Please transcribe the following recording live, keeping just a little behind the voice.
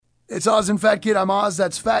It's Oz and Fat Kid. I'm Oz.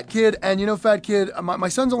 That's Fat Kid. And Fat Kid, my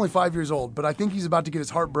son's only 5 years old, but I think he's about to get his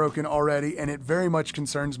heart broken already, and it very much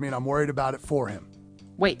concerns me, and I'm worried about it for him.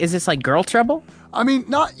 Wait, is this like girl trouble? I mean,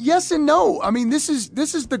 not yes and no. I mean, this is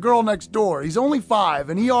the girl next door. He's only 5,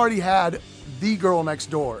 and he already had the girl next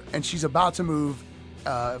door, and she's about to move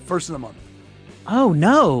first of the month. Oh,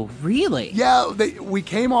 no, really? Yeah, we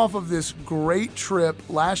came off of this great trip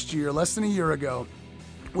last year, less than a year ago.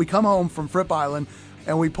 We come home from Fripp Island,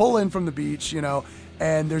 and we pull in from the beach,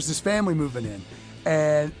 and there's this family moving in,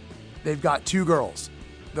 and they've got 2 girls.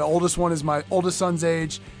 The oldest one is my oldest son's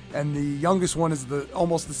age, and the youngest one is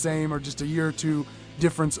almost the same, or just a year or 2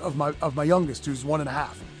 difference of my youngest, who's 1.5.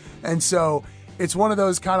 And so it's one of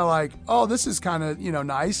those kind of like, oh, this is kind of,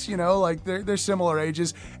 nice, like they're similar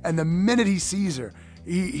ages. And the minute he sees her,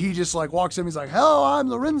 he just like walks in, he's like, hello, I'm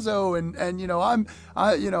Lorenzo, and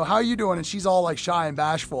how you doing? And she's all like shy and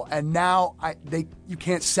bashful. And now you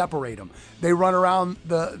can't separate them. They run around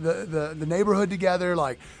the neighborhood together.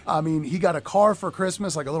 Like, I mean, he got a car for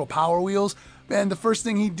Christmas, like a little Power Wheels. Man, the first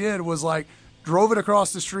thing he did was like drove it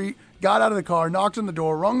across the street, got out of the car, knocked on the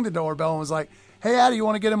door, rung the doorbell, and was like, hey, Addie, you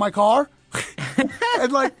want to get in my car?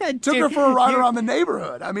 And like took her for a ride around the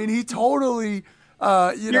neighborhood. I mean, he totally,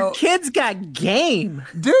 Your kid's got game.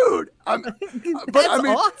 Dude. Awesome.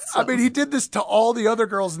 I mean, he did this to all the other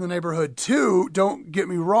girls in the neighborhood too. Don't get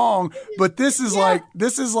me wrong. But this is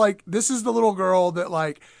this is the little girl that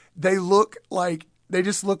like, they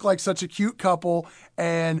just look like such a cute couple,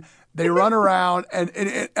 and they run around and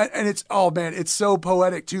it's, oh man, it's so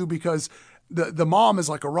poetic too, because the mom is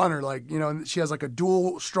like a runner, like, and she has like a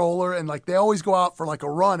dual stroller, and like they always go out for like a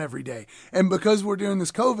run every day. And because we're doing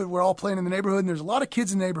this COVID, we're all playing in the neighborhood, and there's a lot of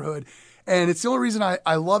kids in the neighborhood. And it's the only reason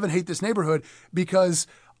I love and hate this neighborhood, because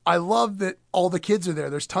I love that all the kids are there.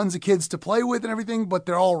 There's tons of kids to play with and everything, but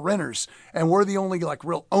they're all renters, and we're the only like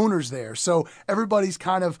real owners there. So everybody's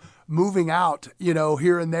kind of moving out,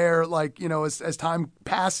 here and there, like, as time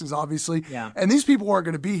passes, obviously. Yeah. And these people weren't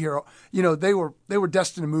going to be here. They were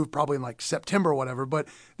destined to move probably in like September or whatever, but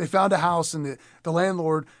they found a house, and the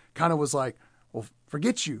landlord kind of was like, well,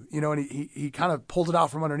 forget you, and he kind of pulled it out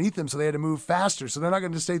from underneath them. So they had to move faster. So they're not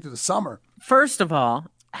going to stay through the summer. First of all,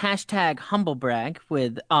 hashtag humble brag,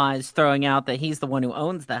 with Oz throwing out that he's the one who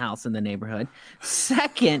owns the house in the neighborhood.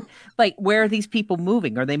 Second, like, where are these people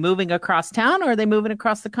moving? Are they moving across town, or are they moving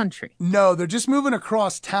across the country? No, they're just moving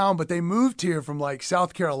across town, but they moved here from like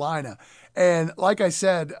South Carolina. And like I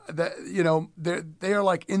said, that they are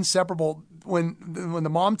like inseparable. When the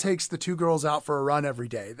mom takes the 2 girls out for a run every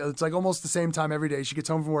day, it's like almost the same time every day. She gets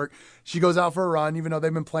home from work, she goes out for a run, even though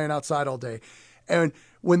they've been playing outside all day. And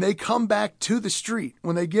when they come back to the street,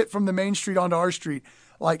 when they get from the main street onto our street,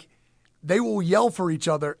 like, they will yell for each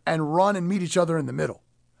other and run and meet each other in the middle,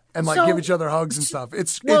 and like give each other hugs and stuff.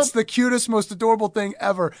 It's the cutest, most adorable thing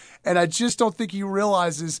ever. And I just don't think he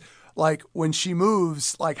realizes, like, when she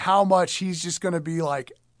moves, like, how much he's just going to be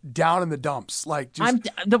like down in the dumps. Like, just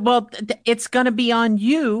it's going to be on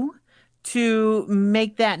you to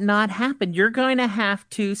make that not happen. You're going to have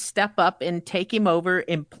to step up and take him over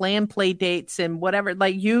and plan play dates and whatever.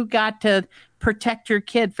 Like, you got to protect your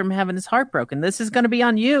kid from having his heart broken. This is going to be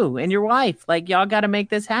on you and your wife. Like, y'all got to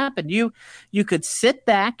make this happen. You could sit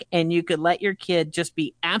back and you could let your kid just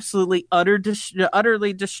be absolutely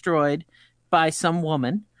utterly destroyed by some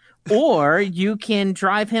woman, or you can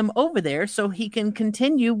drive him over there so he can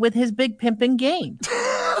continue with his big pimping game.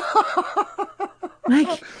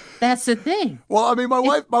 Like, that's the thing. Well, I mean, my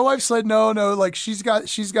wife said no, like, she's got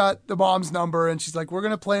the mom's number, and she's like, we're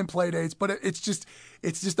gonna play dates, but it's just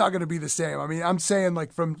not gonna be the same. I mean, I'm saying,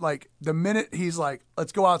 like, from like the minute he's like,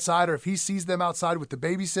 let's go outside, or if he sees them outside with the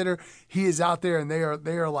babysitter, he is out there, and they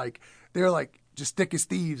are like just thick as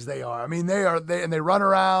thieves. They are. I mean, and they run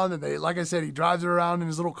around, and they, like I said, he drives her around in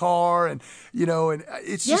his little car, and and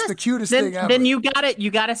it's just the cutest thing ever. Then you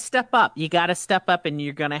gotta step up. You gotta step up, and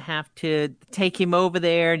you're gonna have to take him over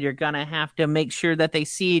there. You're gonna have to make sure that they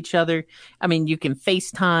see each other. I mean, you can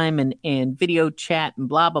FaceTime and video chat and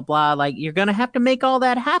blah blah blah. Like, you're gonna have to make all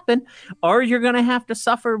that happen, or you're gonna have to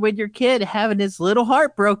suffer with your kid having his little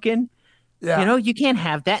heart broken. Yeah. You can't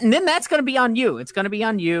have that. And then that's going to be on you. It's going to be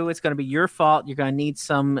on you. It's going to be your fault. You're going to need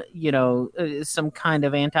some, some kind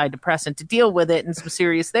of antidepressant to deal with it, and some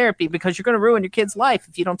serious therapy, because you're going to ruin your kid's life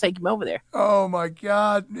if you don't take him over there. Oh my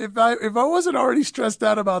God. If I wasn't already stressed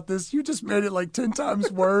out about this, you just made it like 10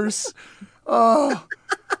 times worse. Like,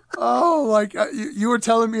 you were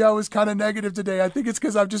telling me I was kind of negative today. I think it's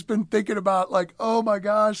because I've just been thinking about, like, oh my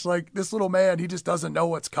gosh, like, this little man, he just doesn't know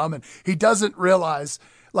what's coming. He doesn't realize,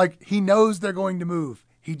 like, he knows they're going to move.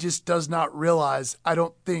 he just does not realize, I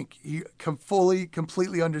don't think he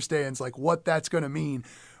completely understands like what that's going to mean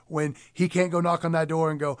when he can't go knock on that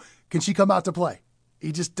door and go, can she come out to play?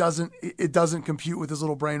 He just doesn't, it doesn't compute with his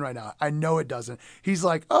little brain right now. I know it doesn't. He's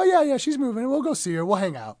like, oh yeah, she's moving. We'll go see her. We'll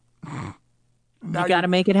hang out. You got to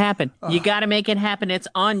make it happen. You got to make it happen. It's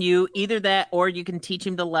on you. Either that or you can teach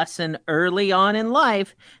him the lesson early on in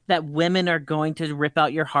life that women are going to rip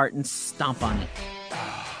out your heart and stomp on it.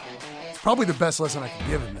 It's probably the best lesson I can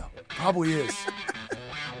give him, though. Probably is.